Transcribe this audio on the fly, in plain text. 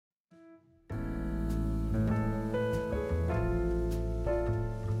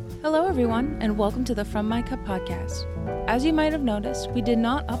Hello everyone, and welcome to the From My Cup podcast. As you might have noticed, we did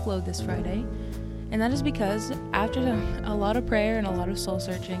not upload this Friday, and that is because after a lot of prayer and a lot of soul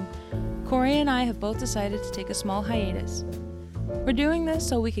searching, Cori and I have both decided to take a small hiatus. We're doing this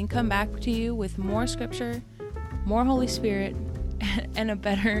so we can come back to you with more scripture, more Holy Spirit, and a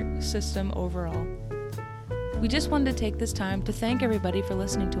better system overall. We just wanted to take this time to thank everybody for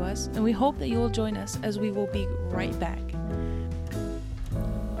listening to us, and we hope that you will join us as we will be right back.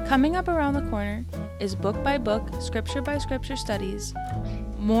 Coming up around the corner is book by book, scripture by scripture studies,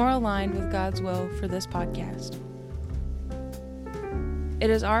 more aligned with God's will for this podcast. It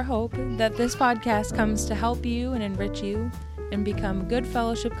is our hope that this podcast comes to help you and enrich you and become good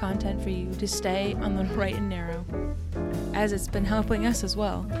fellowship content for you to stay on the right and narrow, as it's been helping us as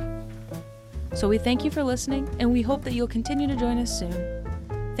well. So we thank you for listening, and we hope that you'll continue to join us soon.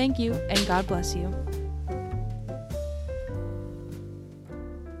 Thank you, and God bless you.